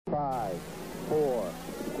5, 4,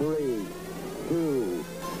 3, 2,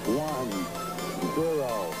 1, 0.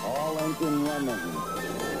 All engine running.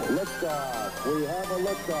 Liftoff. We have a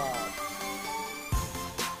liftoff.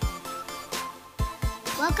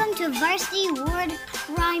 Welcome to Varsity Ward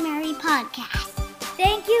Primary Podcast.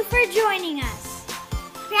 Thank you for joining us.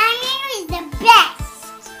 Primary is the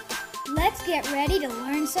best. Let's get ready to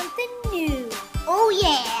learn something new. Oh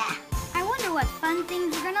yeah. I wonder what fun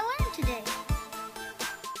things we're going to learn today.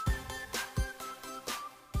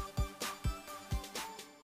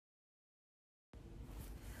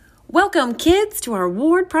 Welcome, kids, to our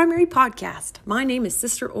Ward Primary Podcast. My name is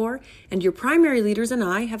Sister Orr, and your primary leaders and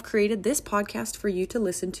I have created this podcast for you to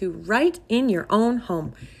listen to right in your own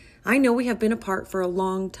home. I know we have been apart for a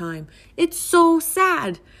long time. It's so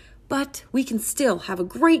sad, but we can still have a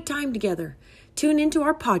great time together. Tune into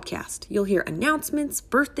our podcast. You'll hear announcements,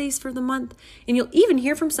 birthdays for the month, and you'll even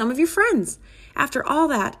hear from some of your friends. After all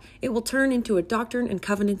that, it will turn into a Doctrine and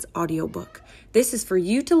Covenants audiobook. This is for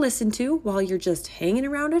you to listen to while you're just hanging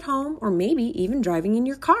around at home or maybe even driving in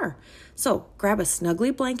your car. So grab a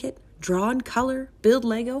snuggly blanket, draw and color, build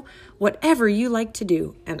Lego, whatever you like to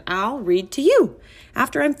do, and I'll read to you.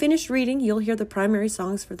 After I'm finished reading, you'll hear the primary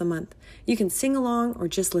songs for the month. You can sing along or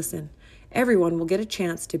just listen. Everyone will get a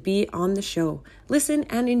chance to be on the show. Listen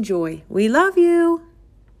and enjoy. We love you.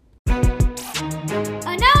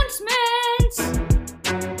 Announcements!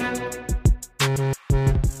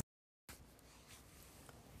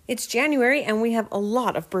 It's January and we have a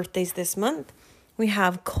lot of birthdays this month. We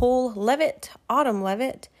have Cole Levitt, Autumn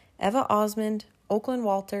Levitt, Eva Osmond, Oakland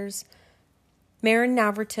Walters, Marin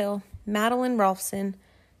Navratil, Madeline Rolfson,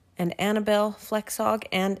 and Annabelle Flexog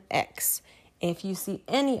and X. If you see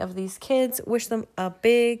any of these kids, wish them a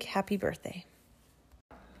big happy birthday.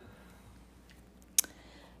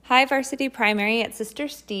 Hi, Varsity Primary. It's Sister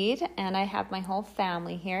Steed, and I have my whole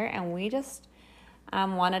family here, and we just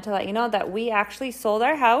wanted to let you know that we actually sold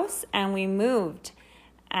our house and we moved,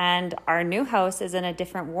 and our new house is in a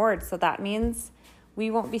different ward, so that means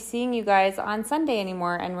we won't be seeing you guys on Sunday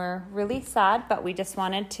anymore, and we're really sad, but we just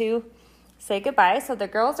wanted to say goodbye. So the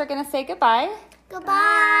girls are going to say goodbye. Goodbye.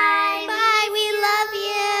 Bye. We love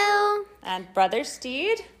you. And Brother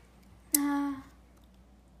Steed.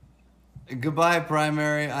 Goodbye,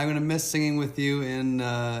 Primary. I'm going to miss singing with you in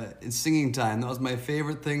singing time. That was my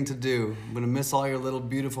favorite thing to do. I'm going to miss all your little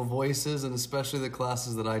beautiful voices and especially the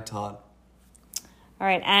classes that I taught. All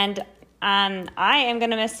right, and I am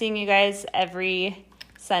going to miss seeing you guys every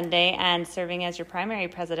Sunday and serving as your primary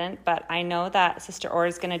president, but I know that Sister Orr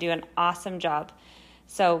is going to do an awesome job.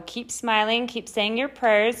 So keep smiling, keep saying your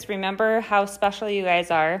prayers. Remember how special you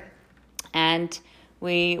guys are, and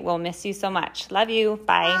we will miss you so much. Love you.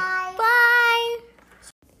 Bye. Bye.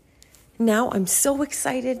 Now I'm so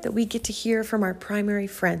excited that we get to hear from our primary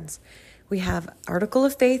friends. We have Article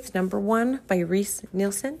of Faith number 1 by Reese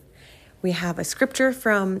Nielsen. We have a scripture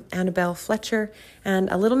from Annabelle Fletcher and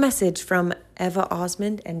a little message from Eva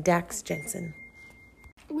Osmond and Dax Jensen.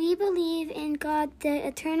 We believe in God, the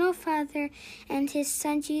eternal Father, and His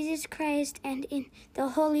Son, Jesus Christ, and in the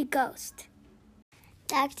Holy Ghost.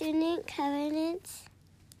 Doctrine and Covenants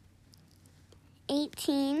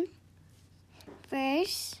 18,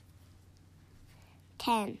 verse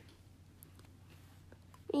 10.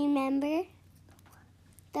 Remember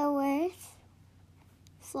the worth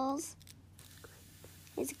souls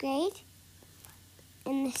is great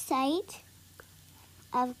in the sight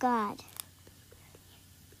of God.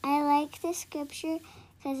 I like the scripture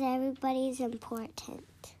because everybody is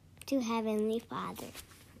important to Heavenly Father.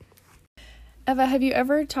 Eva, have you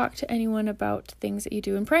ever talked to anyone about things that you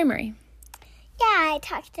do in primary? Yeah, I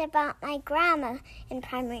talked about my grandma in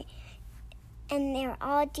primary, and they're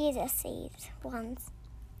all Jesus-saved ones.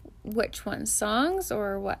 Which ones? Songs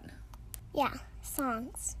or what? Yeah,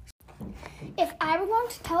 songs. If I were going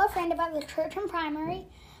to tell a friend about the church in primary,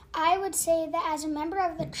 I would say that as a member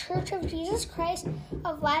of the Church of Jesus Christ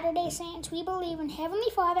of Latter-day Saints, we believe in Heavenly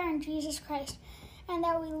Father and Jesus Christ, and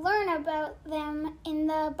that we learn about them in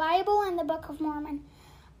the Bible and the Book of Mormon.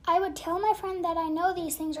 I would tell my friend that I know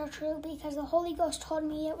these things are true because the Holy Ghost told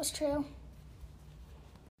me it was true.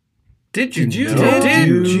 Did you know?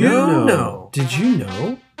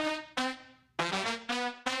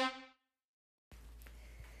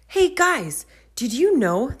 Hey guys, did you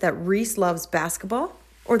know that Reese loves basketball?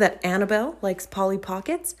 Or that Annabelle likes Polly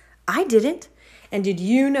Pockets? I didn't. And did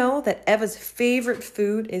you know that Eva's favorite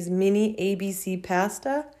food is mini ABC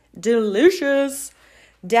pasta? Delicious!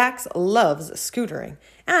 Dax loves scootering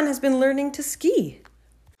and has been learning to ski.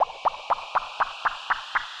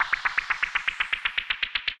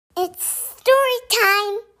 It's story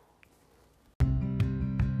time.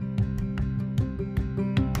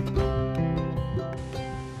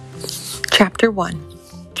 Chapter 1.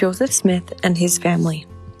 Joseph Smith and his family.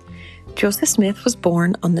 Joseph Smith was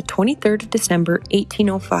born on the 23rd of December,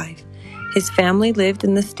 1805. His family lived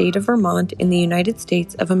in the state of Vermont in the United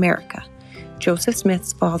States of America. Joseph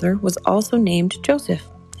Smith's father was also named Joseph.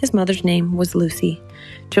 His mother's name was Lucy.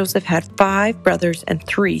 Joseph had 5 brothers and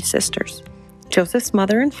 3 sisters. Joseph's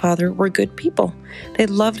mother and father were good people. They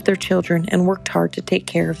loved their children and worked hard to take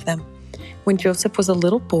care of them. When Joseph was a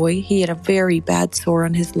little boy, he had a very bad sore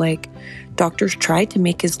on his leg. Doctors tried to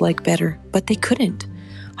make his leg better, but they couldn't.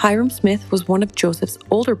 Hiram Smith was one of Joseph's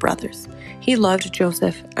older brothers. He loved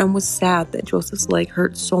Joseph and was sad that Joseph's leg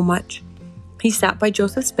hurt so much. He sat by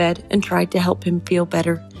Joseph's bed and tried to help him feel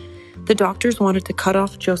better. The doctors wanted to cut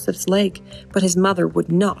off Joseph's leg, but his mother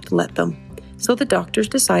would not let them. So the doctors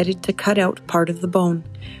decided to cut out part of the bone.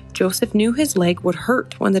 Joseph knew his leg would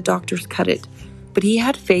hurt when the doctors cut it, but he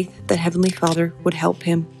had faith that Heavenly Father would help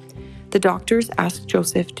him. The doctors asked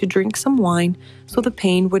Joseph to drink some wine so the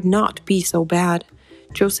pain would not be so bad.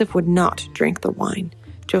 Joseph would not drink the wine.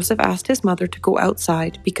 Joseph asked his mother to go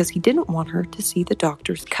outside because he didn't want her to see the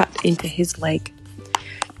doctors cut into his leg.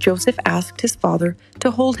 Joseph asked his father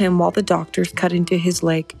to hold him while the doctors cut into his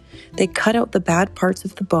leg. They cut out the bad parts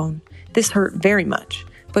of the bone. This hurt very much,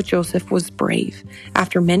 but Joseph was brave.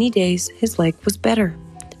 After many days, his leg was better.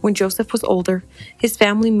 When Joseph was older, his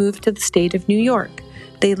family moved to the state of New York.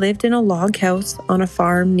 They lived in a log house on a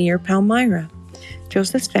farm near Palmyra.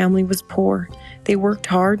 Joseph's family was poor. They worked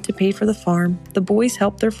hard to pay for the farm. The boys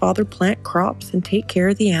helped their father plant crops and take care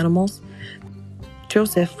of the animals.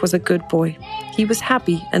 Joseph was a good boy. He was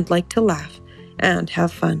happy and liked to laugh and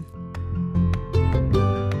have fun.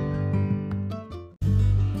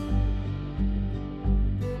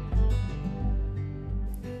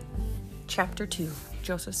 Chapter 2.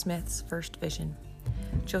 Joseph Smith's first vision.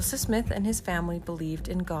 Joseph Smith and his family believed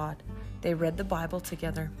in God. They read the Bible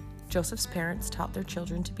together. Joseph's parents taught their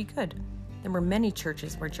children to be good. There were many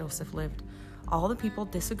churches where Joseph lived. All the people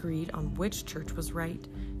disagreed on which church was right.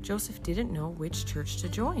 Joseph didn't know which church to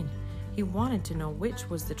join. He wanted to know which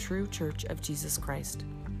was the true church of Jesus Christ.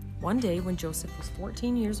 One day when Joseph was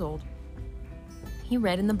 14 years old, he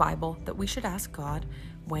read in the Bible that we should ask God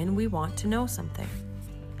when we want to know something.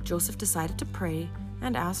 Joseph decided to pray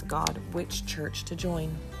and ask God which church to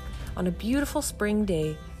join. On a beautiful spring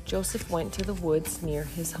day, Joseph went to the woods near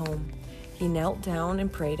his home. He knelt down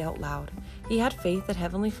and prayed out loud. He had faith that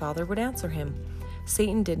Heavenly Father would answer him.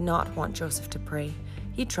 Satan did not want Joseph to pray.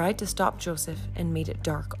 He tried to stop Joseph and made it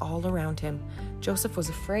dark all around him. Joseph was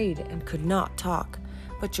afraid and could not talk,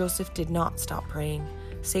 but Joseph did not stop praying.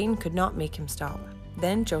 Satan could not make him stop.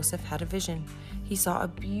 Then Joseph had a vision. He saw a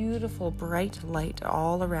beautiful bright light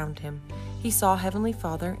all around him. He saw Heavenly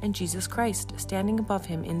Father and Jesus Christ standing above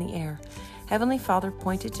him in the air. Heavenly Father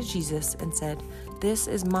pointed to Jesus and said, "This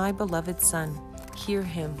is my beloved Son. Hear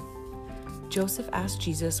him." Joseph asked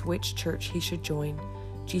Jesus which church he should join.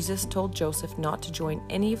 Jesus told Joseph not to join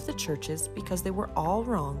any of the churches because they were all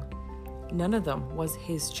wrong. None of them was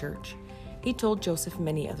his church. He told Joseph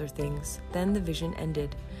many other things. Then the vision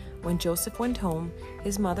ended. When Joseph went home,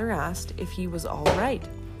 his mother asked if he was all right.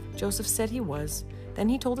 Joseph said he was. Then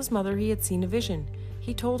he told his mother he had seen a vision.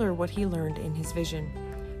 He told her what he learned in his vision.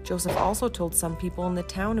 Joseph also told some people in the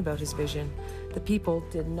town about his vision. The people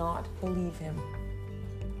did not believe him.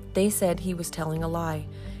 They said he was telling a lie,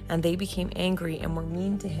 and they became angry and were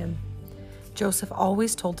mean to him. Joseph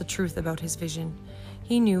always told the truth about his vision.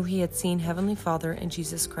 He knew he had seen Heavenly Father and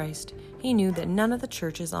Jesus Christ. He knew that none of the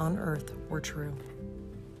churches on earth were true.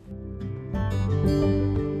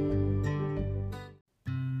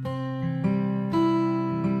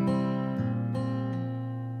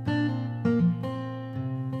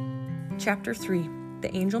 Chapter 3.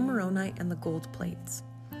 The Angel Moroni and the Gold Plates.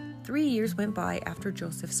 3 years went by after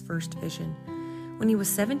Joseph's first vision. When he was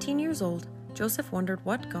 17 years old, Joseph wondered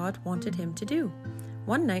what God wanted him to do.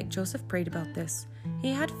 One night, Joseph prayed about this.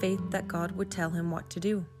 He had faith that God would tell him what to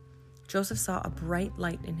do. Joseph saw a bright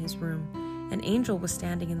light in his room. An angel was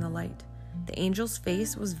standing in the light. The angel's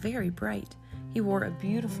face was very bright. He wore a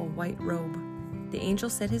beautiful white robe. The angel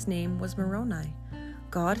said his name was Moroni.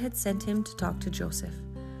 God had sent him to talk to Joseph.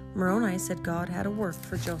 Moroni said God had a work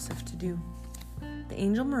for Joseph to do. The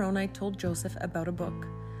angel Moroni told Joseph about a book.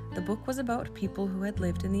 The book was about people who had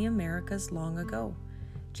lived in the Americas long ago.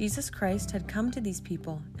 Jesus Christ had come to these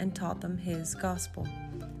people and taught them his gospel.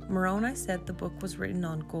 Moroni said the book was written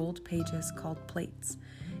on gold pages called plates.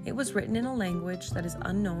 It was written in a language that is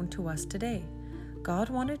unknown to us today. God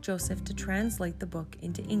wanted Joseph to translate the book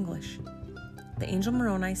into English. The angel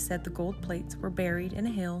Moroni said the gold plates were buried in a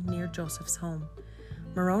hill near Joseph's home.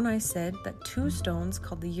 Moroni said that 2 stones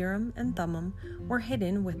called the Urim and Thummim were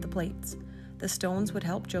hidden with the plates. The stones would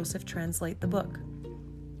help Joseph translate the book.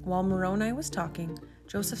 While Moroni was talking,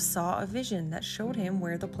 Joseph saw a vision that showed him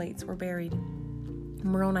where the plates were buried.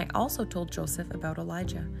 Moroni also told Joseph about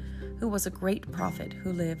Elijah, who was a great prophet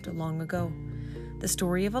who lived long ago. The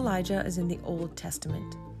story of Elijah is in the Old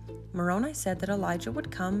Testament. Moroni said that Elijah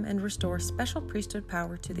would come and restore special priesthood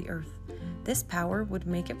power to the earth. This power would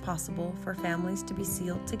make it possible for families to be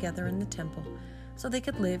sealed together in the temple so they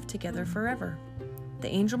could live together forever. The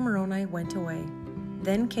angel Moroni went away,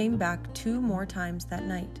 then came back 2 more times that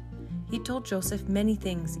night. He told Joseph many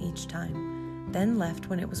things each time, then left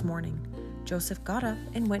when it was morning. Joseph got up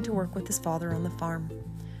and went to work with his father on the farm.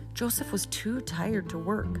 Joseph was too tired to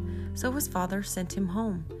work, so his father sent him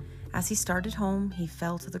home. As he started home, he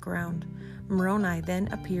fell to the ground. Moroni then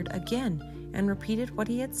appeared again and repeated what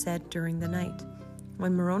he had said during the night.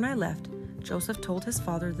 When Moroni left, Joseph told his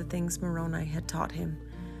father the things Moroni had taught him.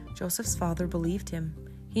 Joseph's father believed him.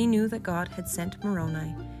 He knew that God had sent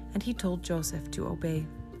Moroni, and he told Joseph to obey.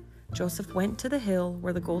 Joseph went to the hill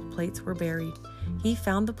where the gold plates were buried. He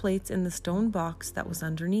found the plates in the stone box that was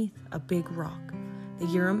underneath a big rock. The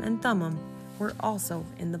Urim and Thummim were also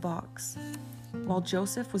in the box. While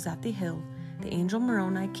Joseph was at the hill, the angel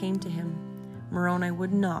Moroni came to him. Moroni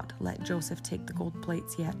would not let Joseph take the gold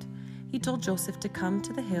plates yet. He told Joseph to come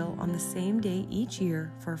to the hill on the same day each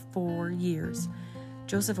year for 4 years.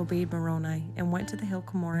 Joseph obeyed Moroni and went to the hill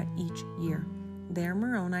Cumorah each year. There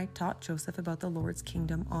Moroni taught Joseph about the Lord's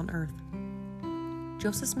kingdom on earth.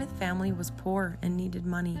 Joseph Smith's family was poor and needed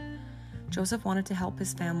money. Joseph wanted to help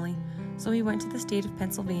his family, so he went to the state of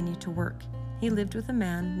Pennsylvania to work. He lived with a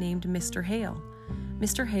man named Mr. Hale.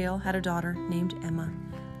 Mr. Hale had a daughter named Emma.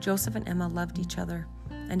 Joseph and Emma loved each other,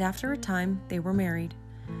 and after a time they were married.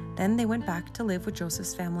 Then they went back to live with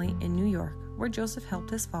Joseph's family in New York, where Joseph helped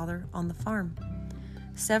his father on the farm.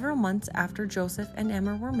 Several months after Joseph and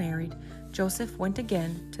Emma were married, Joseph went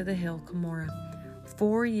again to the hill Cumorah.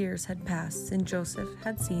 4 years had passed since Joseph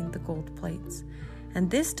had seen the gold plates, and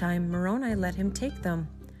this time Moroni let him take them.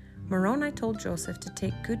 Moroni told Joseph to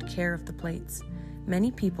take good care of the plates.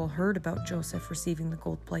 Many people heard about Joseph receiving the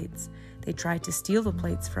gold plates. They tried to steal the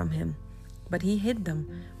plates from him, but he hid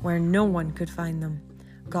them where no one could find them.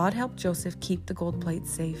 God helped Joseph keep the gold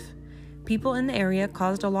plates safe. People in the area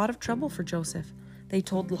caused a lot of trouble for Joseph. They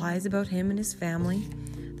told lies about him and his family.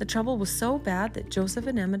 The trouble was so bad that Joseph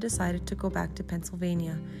and Emma decided to go back to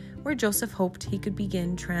Pennsylvania, where Joseph hoped he could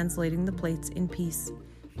begin translating the plates in peace.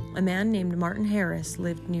 A man named Martin Harris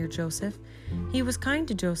lived near Joseph. He was kind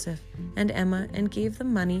to Joseph and Emma and gave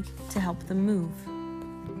them money to help them move.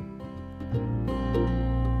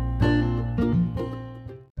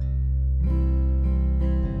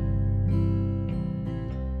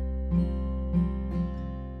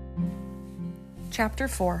 Chapter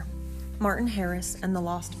 4. Martin Harris and the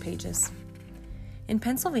Lost Pages. In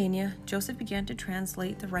Pennsylvania, Joseph began to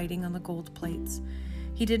translate the writing on the gold plates.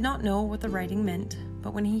 He did not know what the writing meant,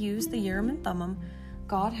 but when he used the Urim and Thummim,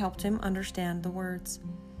 God helped him understand the words.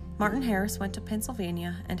 Martin Harris went to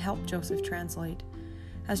Pennsylvania and helped Joseph translate.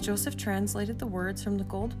 As Joseph translated the words from the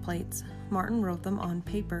gold plates, Martin wrote them on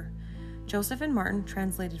paper. Joseph and Martin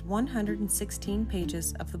translated 116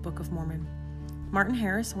 pages of the Book of Mormon. Martin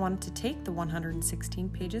Harris wanted to take the 116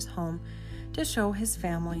 pages home to show his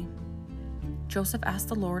family. Joseph asked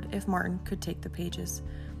the Lord if Martin could take the pages,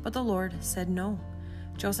 but the Lord said no.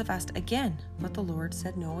 Joseph asked again, but the Lord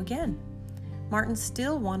said no again. Martin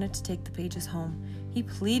still wanted to take the pages home. He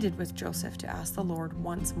pleaded with Joseph to ask the Lord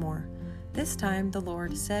once more. This time the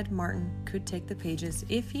Lord said Martin could take the pages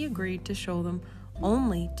if he agreed to show them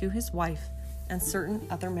only to his wife and certain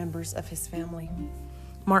other members of his family.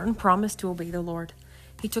 Martin promised to obey the Lord.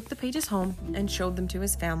 He took the pages home and showed them to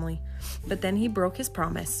his family, but then he broke his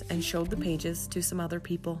promise and showed the pages to some other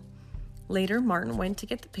people. Later, Martin went to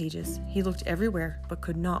get the pages. He looked everywhere but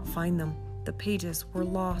could not find them. The pages were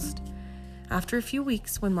lost. After a few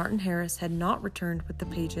weeks, when Martin Harris had not returned with the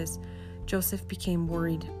pages, Joseph became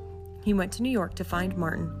worried. He went to New York to find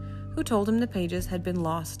Martin, who told him the pages had been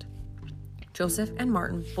lost. Joseph and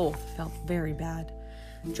Martin both felt very bad.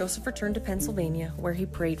 Joseph returned to Pennsylvania, where he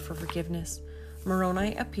prayed for forgiveness.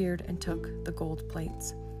 Moroni appeared and took the gold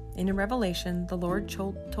plates. In a revelation, the Lord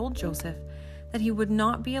told Joseph that he would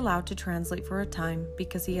not be allowed to translate for a time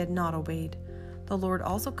because he had not obeyed. The Lord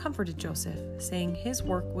also comforted Joseph, saying his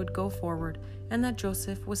work would go forward and that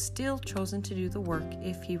Joseph was still chosen to do the work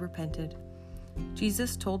if he repented.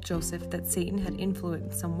 Jesus told Joseph that Satan had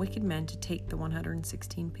influenced some wicked men to take the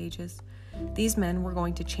 116 pages. These men were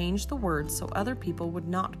going to change the words so other people would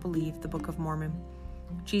not believe the Book of Mormon.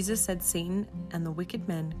 Jesus said Satan and the wicked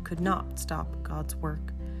men could not stop God's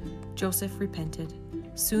work. Joseph repented.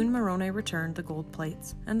 Soon Moroni returned the gold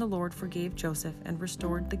plates, and the Lord forgave Joseph and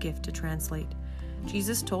restored the gift to translate.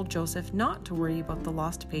 Jesus told Joseph not to worry about the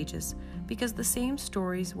lost pages, because the same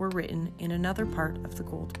stories were written in another part of the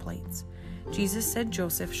gold plates. Jesus said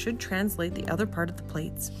Joseph should translate the other part of the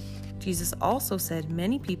plates. Jesus also said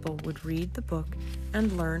many people would read the book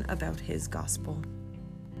and learn about his gospel.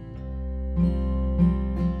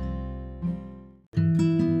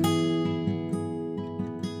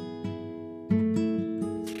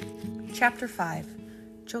 Chapter 5.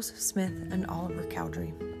 Joseph Smith and Oliver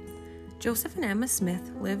Cowdery. Joseph and Emma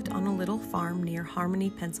Smith lived on a little farm near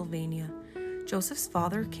Harmony, Pennsylvania. Joseph's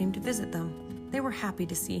father came to visit them. They were happy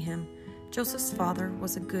to see him. Joseph's father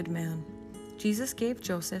was a good man. Jesus gave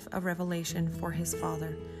Joseph a revelation for his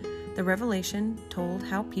father. The revelation told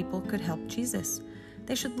how people could help Jesus.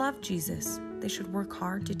 They should love Jesus. They should work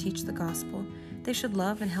hard to teach the gospel. They should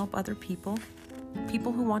love and help other people.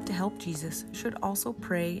 People who want to help Jesus should also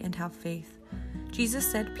pray and have faith. Jesus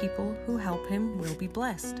said people who help him will be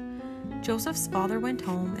blessed. Joseph's father went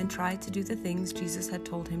home and tried to do the things Jesus had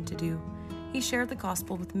told him to do. He shared the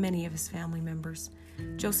gospel with many of his family members.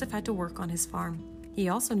 Joseph had to work on his farm. He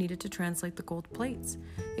also needed to translate the gold plates.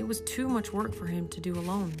 It was too much work for him to do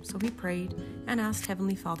alone, so he prayed and asked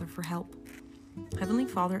Heavenly Father for help. Heavenly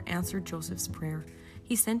Father answered Joseph's prayer.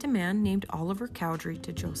 He sent a man named Oliver Cowdery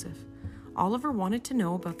to Joseph. Oliver wanted to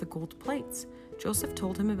know about the gold plates. Joseph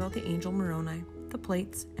told him about the angel Moroni, the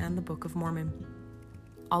plates, and the Book of Mormon.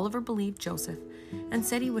 Oliver believed Joseph and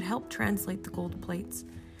said he would help translate the gold plates.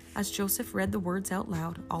 As Joseph read the words out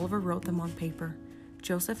loud, Oliver wrote them on paper.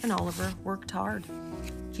 Joseph and Oliver worked hard.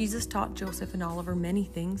 Jesus taught Joseph and Oliver many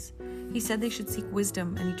things. He said they should seek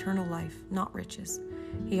wisdom and eternal life, not riches.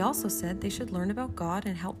 He also said they should learn about God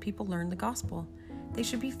and help people learn the gospel. They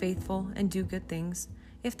should be faithful and do good things.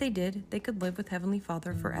 If they did, they could live with Heavenly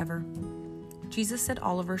Father forever. Jesus said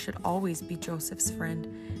Oliver should always be Joseph's friend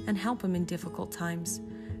and help him in difficult times.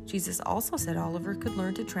 Jesus also said Oliver could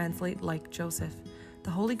learn to translate like Joseph.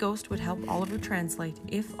 The Holy Ghost would help Oliver translate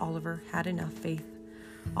if Oliver had enough faith.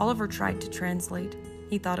 Oliver tried to translate.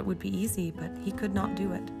 He thought it would be easy, but he could not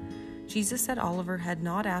do it. Jesus said Oliver had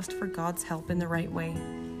not asked for God's help in the right way.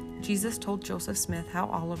 Jesus told Joseph Smith how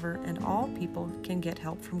Oliver and all people can get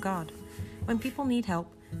help from God. When people need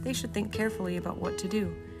help, they should think carefully about what to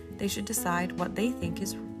do. They should decide what they think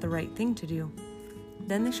is the right thing to do.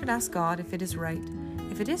 Then they should ask God if it is right.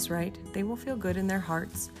 If it is right, they will feel good in their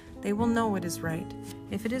hearts. They will know it is right.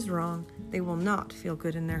 If it is wrong, they will not feel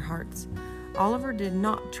good in their hearts. Oliver did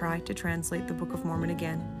not try to translate the Book of Mormon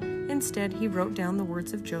again. Instead, he wrote down the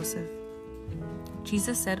words of Joseph.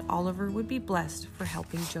 Jesus said Oliver would be blessed for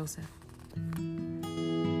helping Joseph.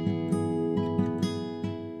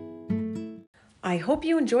 I hope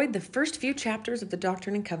you enjoyed the first few chapters of the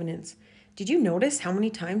Doctrine and Covenants. Did you notice how many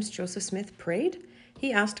times Joseph Smith prayed?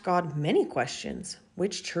 He asked God many questions.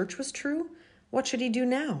 Which church was true? What should he do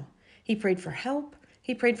now? He prayed for help.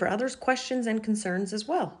 He prayed for others' questions and concerns as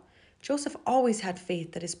well. Joseph always had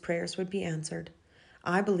faith that his prayers would be answered.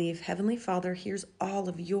 I believe Heavenly Father hears all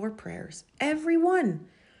of your prayers, every one.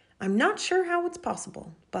 I'm not sure how it's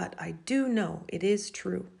possible, but I do know it is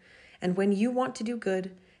true. And when you want to do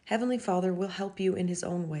good, Heavenly Father will help you in His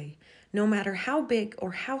own way, no matter how big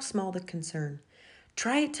or how small the concern.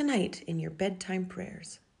 Try it tonight in your bedtime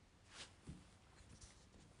prayers.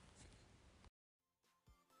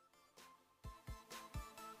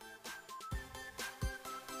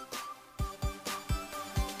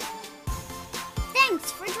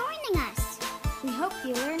 Thanks for joining us. We hope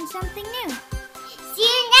you learned something new. See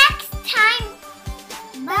you next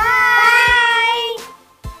time. Bye.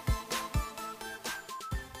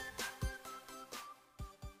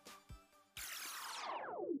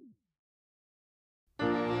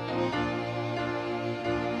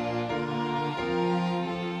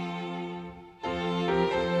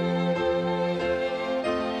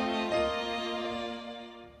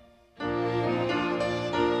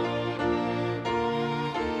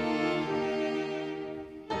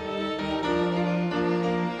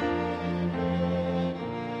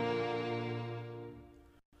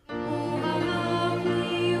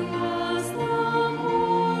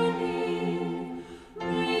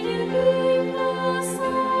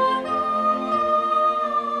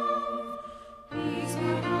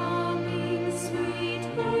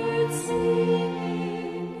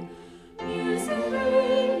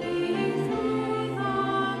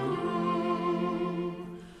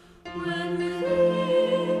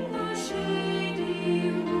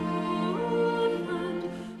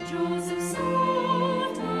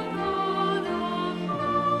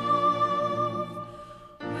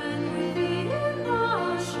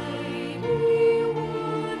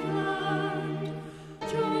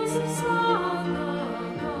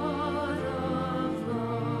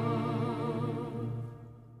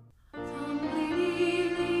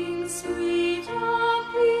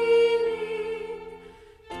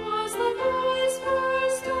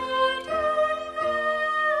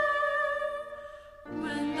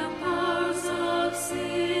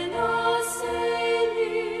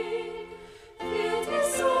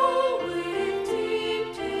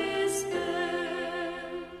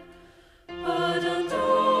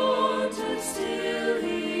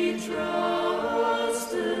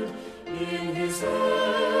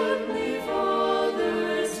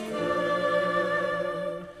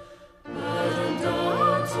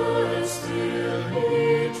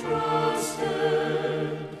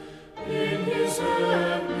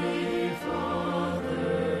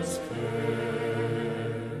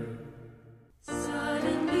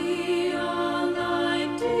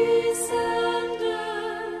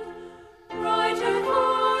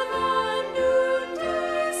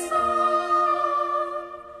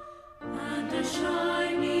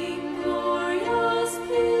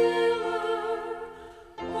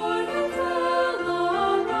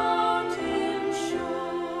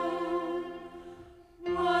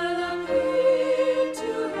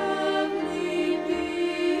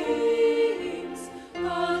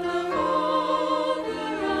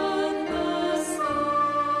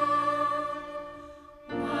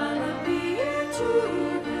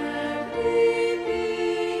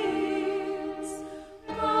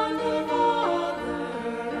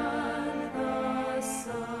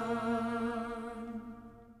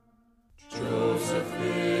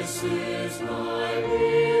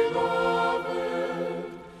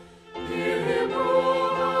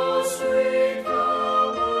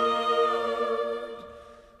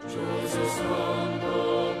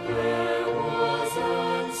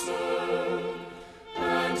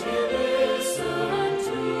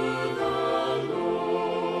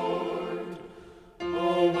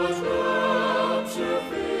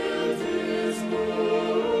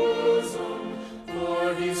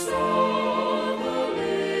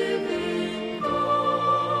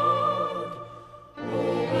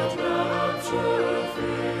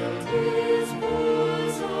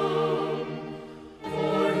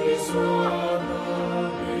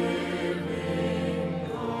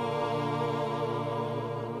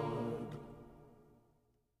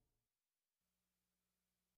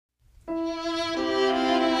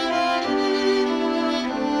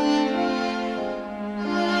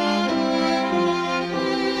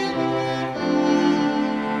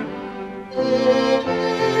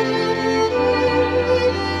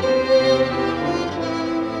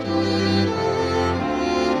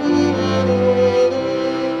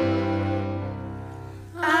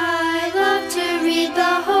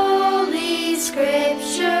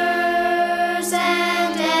 scriptures,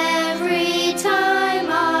 and every time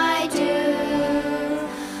I do,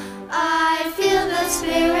 I feel the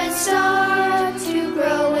Spirit start to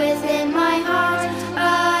grow within my heart,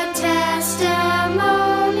 a testimony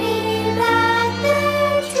that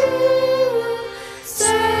they're true.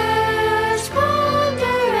 Search,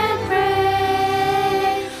 ponder, and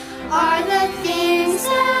pray are the things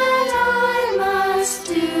that I must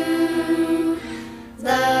do.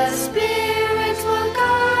 The Spirit will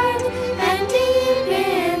guide, and deep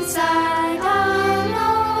inside I'll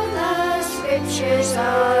know the scriptures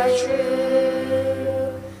are true.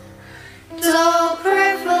 So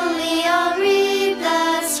prayerfully I'll read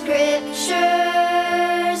the scriptures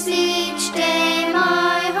each day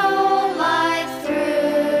my whole life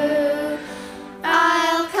through.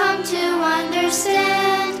 I'll come to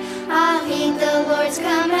understand, I'll heed the Lord's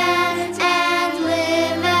command, and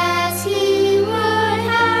live as He would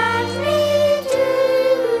have me do.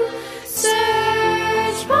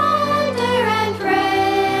 Search, ponder, and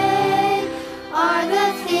pray are the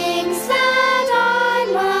things that I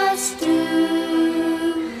must do.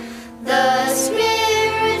 The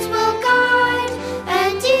Spirit will guide,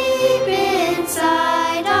 and deep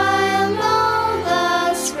inside I'll know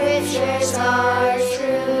the scriptures are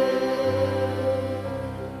true.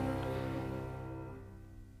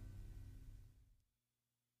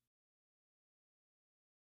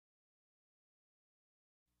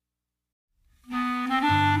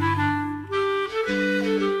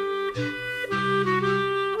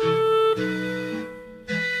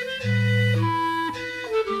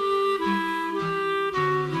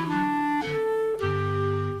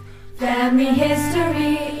 Family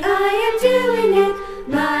history, I am doing